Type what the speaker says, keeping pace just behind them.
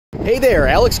Hey there,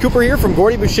 Alex Cooper here from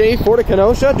Gordie Boucher, Ford of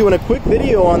Kenosha, doing a quick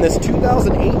video on this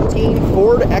 2018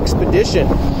 Ford Expedition.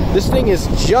 This thing is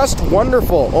just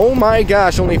wonderful. Oh my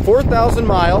gosh, only 4,000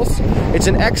 miles. It's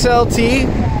an XLT.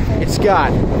 It's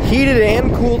got heated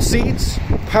and cooled seats,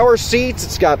 power seats,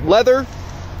 it's got leather,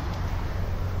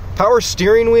 power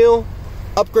steering wheel,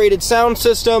 upgraded sound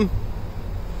system,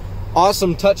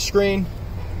 awesome touchscreen.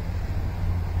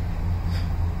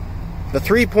 The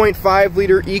 3.5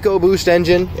 liter EcoBoost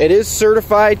engine. It is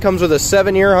certified, comes with a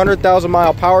 7-year, 100,000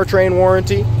 mile powertrain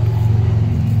warranty.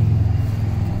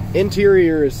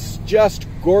 Interior is just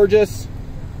gorgeous.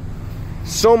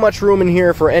 So much room in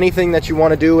here for anything that you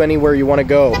want to do, anywhere you want to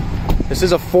go. This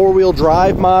is a 4-wheel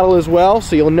drive model as well,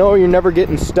 so you'll know you're never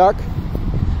getting stuck.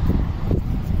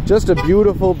 Just a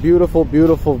beautiful, beautiful,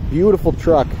 beautiful, beautiful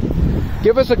truck.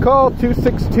 Give us a call,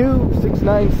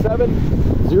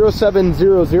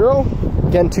 262-697-0700.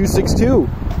 Again,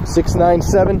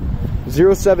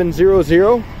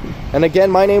 262-697-0700. And again,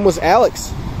 my name was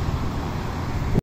Alex.